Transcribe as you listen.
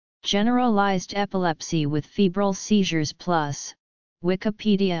Generalized epilepsy with febrile seizures plus,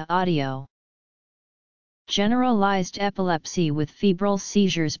 Wikipedia audio. Generalized epilepsy with febrile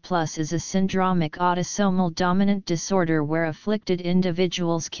seizures plus is a syndromic autosomal dominant disorder where afflicted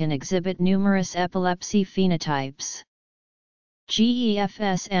individuals can exhibit numerous epilepsy phenotypes.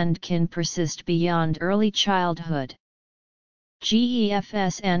 GEFS and can persist beyond early childhood.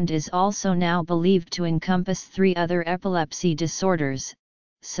 GEFS and is also now believed to encompass 3 other epilepsy disorders: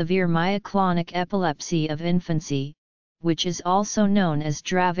 severe myoclonic epilepsy of infancy, which is also known as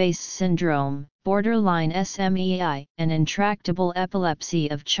Dravet's syndrome, borderline SMEI, and intractable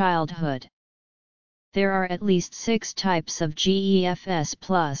epilepsy of childhood. There are at least 6 types of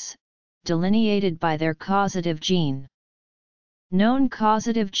GEFS+, delineated by their causative gene. Known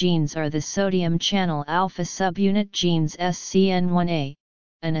causative genes are the sodium channel alpha subunit genes SCN1A,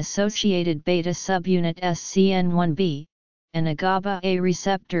 an associated beta subunit SCN1B, and a GABA A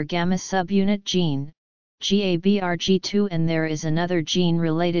receptor gamma subunit gene, GABRG2, and there is another gene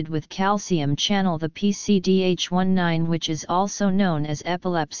related with calcium channel, the PCDH19, which is also known as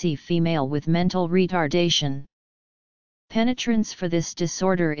epilepsy female with mental retardation. Penetrance for this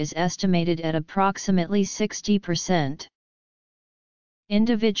disorder is estimated at approximately 60%.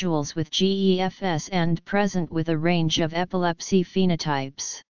 Individuals with GEFS and present with a range of epilepsy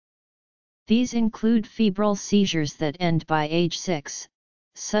phenotypes. These include febrile seizures that end by age 6,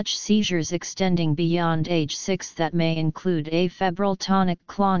 such seizures extending beyond age 6 that may include afebrile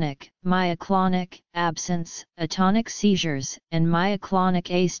tonic-clonic, myoclonic, absence, atonic seizures, and myoclonic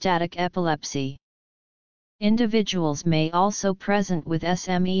astatic epilepsy. Individuals may also present with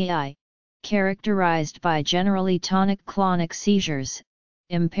SMEI, characterized by generally tonic-clonic seizures,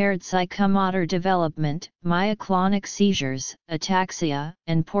 impaired psychomotor development, myoclonic seizures, ataxia,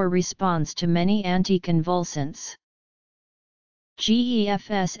 and poor response to many anticonvulsants.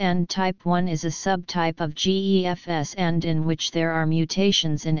 GEFS and type 1 is a subtype of GEFS and in which there are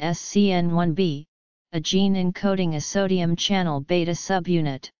mutations in SCN1B, a gene encoding a sodium channel beta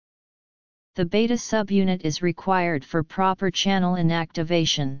subunit. The beta subunit is required for proper channel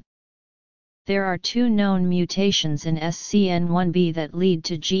inactivation. There are 2 known mutations in SCN1B that lead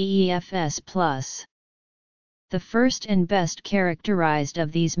to GEFS+. The first and best characterized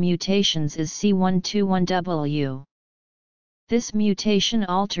of these mutations is C121W. This mutation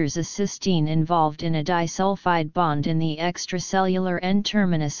alters a cysteine involved in a disulfide bond in the extracellular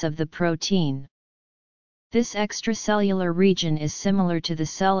N-terminus of the protein. This extracellular region is similar to the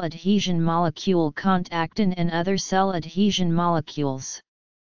cell adhesion molecule contactin and other cell adhesion molecules.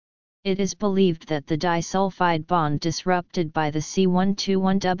 It is believed that the disulfide bond disrupted by the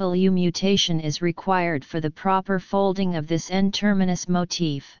C121W mutation is required for the proper folding of this N-terminus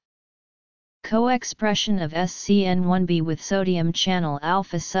motif. Co-expression of SCN1B with sodium channel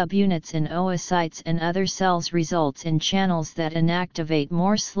alpha subunits in oocytes and other cells results in channels that inactivate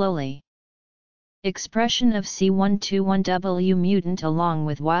more slowly. Expression of C121W mutant along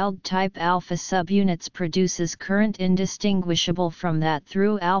with wild-type alpha subunits produces current indistinguishable from that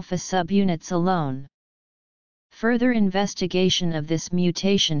through alpha subunits alone. Further investigation of this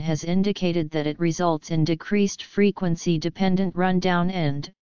mutation has indicated that it results in decreased frequency-dependent rundown and,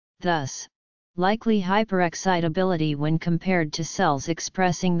 thus, likely hyperexcitability when compared to cells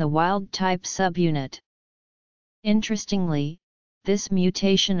expressing the wild-type subunit. Interestingly, this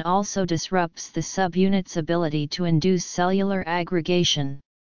mutation also disrupts the subunit's ability to induce cellular aggregation.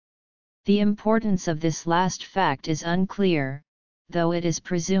 The importance of this last fact is unclear, though it is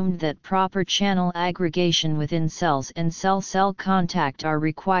presumed that proper channel aggregation within cells and cell-cell contact are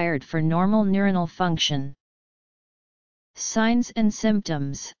required for normal neuronal function. Signs and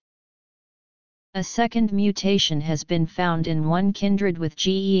symptoms. A second mutation has been found in one kindred with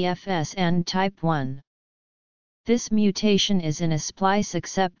GEFS and type 1. This mutation is in a splice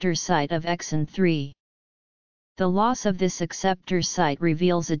acceptor site of exon 3. The loss of this acceptor site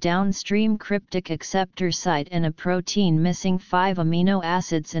reveals a downstream cryptic acceptor site and a protein missing 5 amino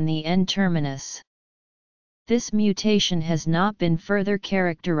acids in the N-terminus. This mutation has not been further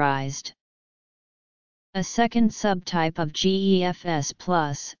characterized. A second subtype of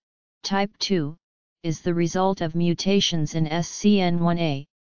GEFS+, type 2, is the result of mutations in SCN1A,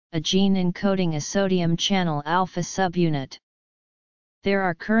 a gene encoding a sodium channel alpha subunit. There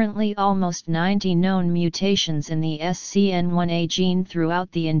are currently almost 90 known mutations in the SCN1A gene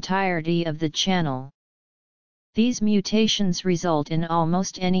throughout the entirety of the channel. These mutations result in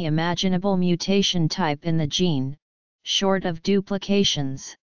almost any imaginable mutation type in the gene, short of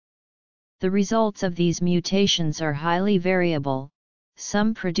duplications. The results of these mutations are highly variable,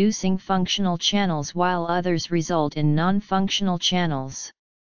 some producing functional channels while others result in non-functional channels.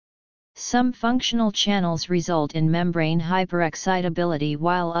 Some functional channels result in membrane hyperexcitability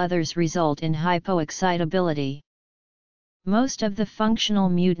while others result in hypoexcitability. Most of the functional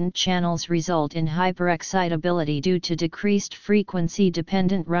mutant channels result in hyperexcitability due to decreased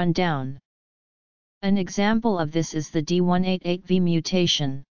frequency-dependent rundown. An example of this is the D188V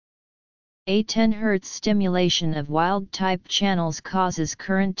mutation. A 10 Hz stimulation of wild-type channels causes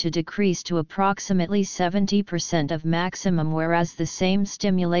current to decrease to approximately 70% of maximum, whereas the same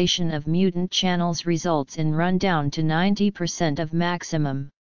stimulation of mutant channels results in rundown to 90% of maximum.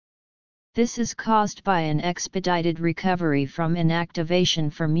 This is caused by an expedited recovery from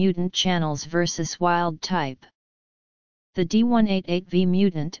inactivation for mutant channels versus wild-type. The D188V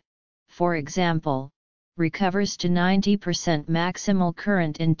mutant, for example, recovers to 90% maximal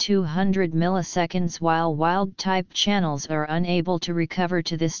current in 200 milliseconds, while wild-type channels are unable to recover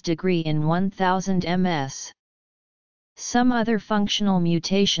to this degree in 1000 ms. Some other functional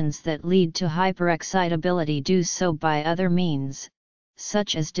mutations that lead to hyperexcitability do so by other means,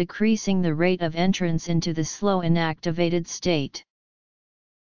 such as decreasing the rate of entrance into the slow inactivated state.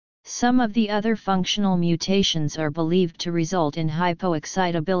 Some of the other functional mutations are believed to result in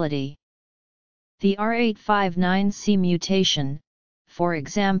hypoexcitability. The R859C mutation, for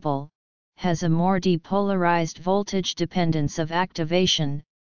example, has a more depolarized voltage dependence of activation,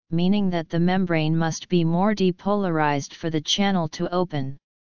 meaning that the membrane must be more depolarized for the channel to open.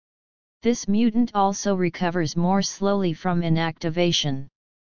 This mutant also recovers more slowly from inactivation.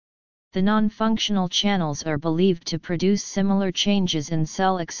 The non-functional channels are believed to produce similar changes in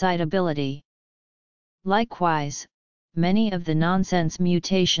cell excitability. Likewise, many of the nonsense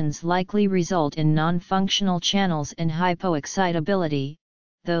mutations likely result in non-functional channels and hypoexcitability,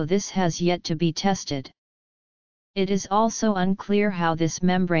 though this has yet to be tested. It is also unclear how this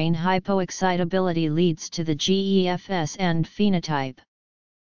membrane hypoexcitability leads to the GEFS and phenotype.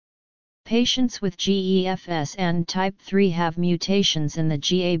 Patients with GEFS and type 3 have mutations in the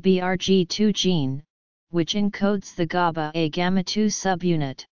GABRG2 gene, which encodes the GABA-A gamma-2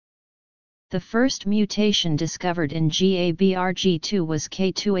 subunit. The first mutation discovered in GABRG2 was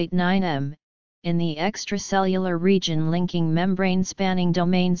K289M, in the extracellular region linking membrane-spanning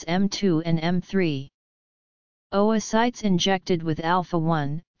domains M2 and M3. Oocytes injected with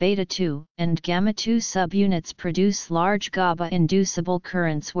alpha-1, beta-2, and gamma-2 subunits produce large GABA-inducible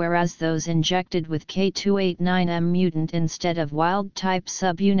currents, whereas those injected with K289M mutant instead of wild-type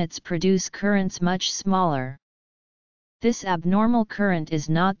subunits produce currents much smaller. This abnormal current is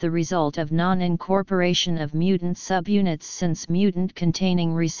not the result of non-incorporation of mutant subunits, since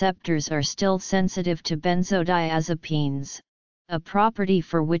mutant-containing receptors are still sensitive to benzodiazepines, a property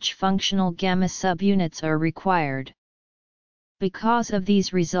for which functional gamma subunits are required. Because of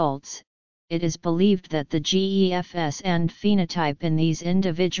these results, it is believed that the GEFS and phenotype in these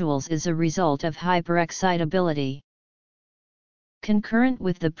individuals is a result of hyperexcitability. Concurrent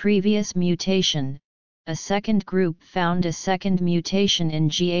with the previous mutation, a second group found a second mutation in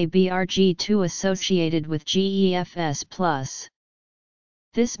GABRG2 associated with GEFS+.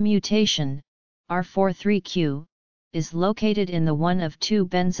 This mutation, R43Q, is located in the one of two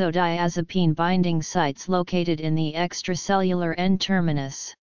benzodiazepine binding sites located in the extracellular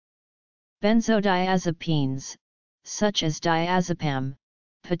N-terminus. Benzodiazepines, such as diazepam,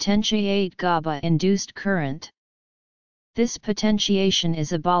 potentiate GABA-induced current. This potentiation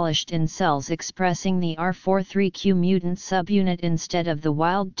is abolished in cells expressing the R43Q mutant subunit instead of the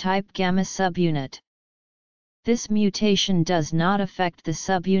wild-type gamma subunit. This mutation does not affect the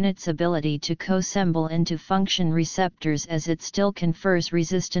subunit's ability to co-assemble into function receptors, as it still confers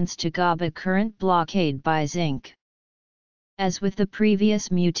resistance to GABA current blockade by zinc. As with the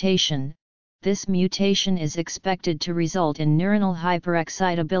previous mutation, this mutation is expected to result in neuronal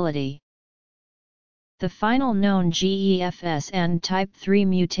hyperexcitability. The final known GEFS and type 3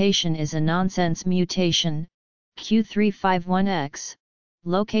 mutation is a nonsense mutation, Q351X,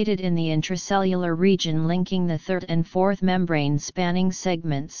 located in the intracellular region linking the third and fourth membrane-spanning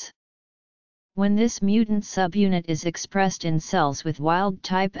segments. When this mutant subunit is expressed in cells with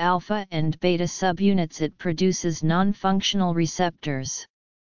wild-type alpha and beta subunits, it produces non-functional receptors.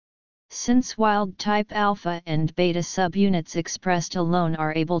 Since wild-type alpha and beta subunits expressed alone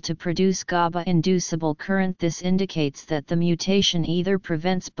are able to produce GABA-inducible current, this indicates that the mutation either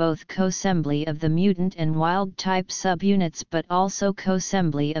prevents both co-assembly of the mutant and wild-type subunits but also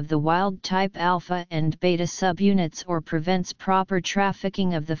co-assembly of the wild-type alpha and beta subunits, or prevents proper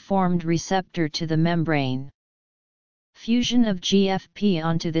trafficking of the formed receptor to the membrane. Fusion of GFP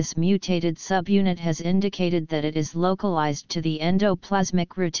onto this mutated subunit has indicated that it is localized to the endoplasmic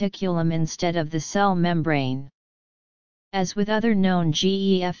reticulum instead of the cell membrane. As with other known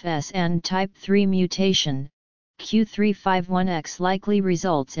GEFS and type 3 mutation, Q351X likely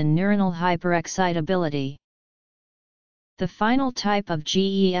results in neuronal hyperexcitability. The final type of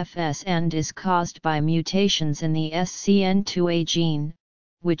GEFS and is caused by mutations in the SCN2A gene,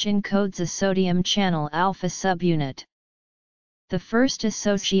 which encodes a sodium channel alpha subunit. The first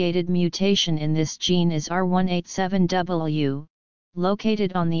associated mutation in this gene is R187W,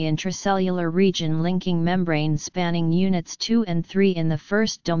 located on the intracellular region linking membrane-spanning units 2 and 3 in the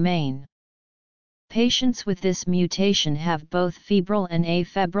first domain. Patients with this mutation have both febrile and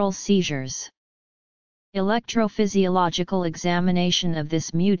afebrile seizures. Electrophysiological examination of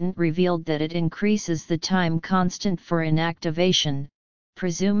this mutant revealed that it increases the time constant for inactivation,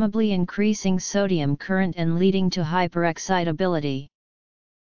 presumably increasing sodium current and leading to hyperexcitability.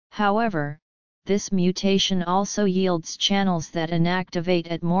 However, this mutation also yields channels that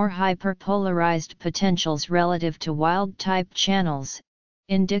inactivate at more hyperpolarized potentials relative to wild-type channels,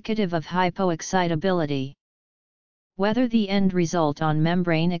 indicative of hypoexcitability. Whether the end result on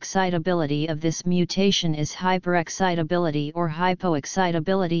membrane excitability of this mutation is hyperexcitability or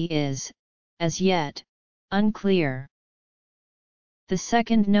hypoexcitability is, as yet, unclear. The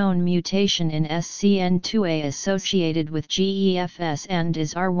second known mutation in SCN2A associated with GEFS and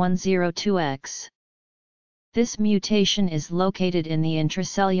is R102X. This mutation is located in the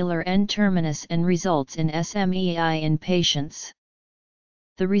intracellular N-terminus and results in SMEI in patients.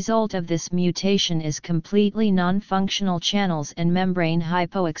 The result of this mutation is completely non-functional channels and membrane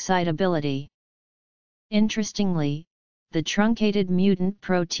hypoexcitability. Interestingly, the truncated mutant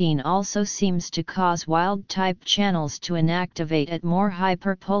protein also seems to cause wild-type channels to inactivate at more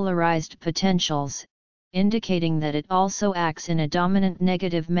hyperpolarized potentials, indicating that it also acts in a dominant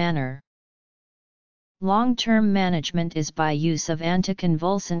negative manner. Long-term management is by use of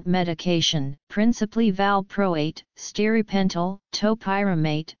anticonvulsant medication, principally valproate, stiripentol,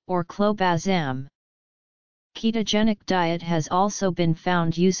 topiramate, or clobazam. Ketogenic diet has also been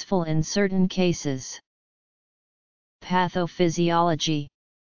found useful in certain cases. Pathophysiology.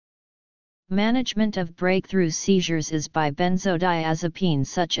 Management of breakthrough seizures is by benzodiazepines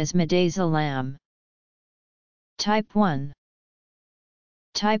such as midazolam. Type 1.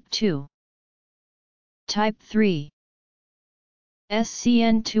 Type 2. Type 3.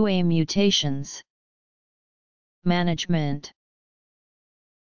 SCN2A mutations. Management.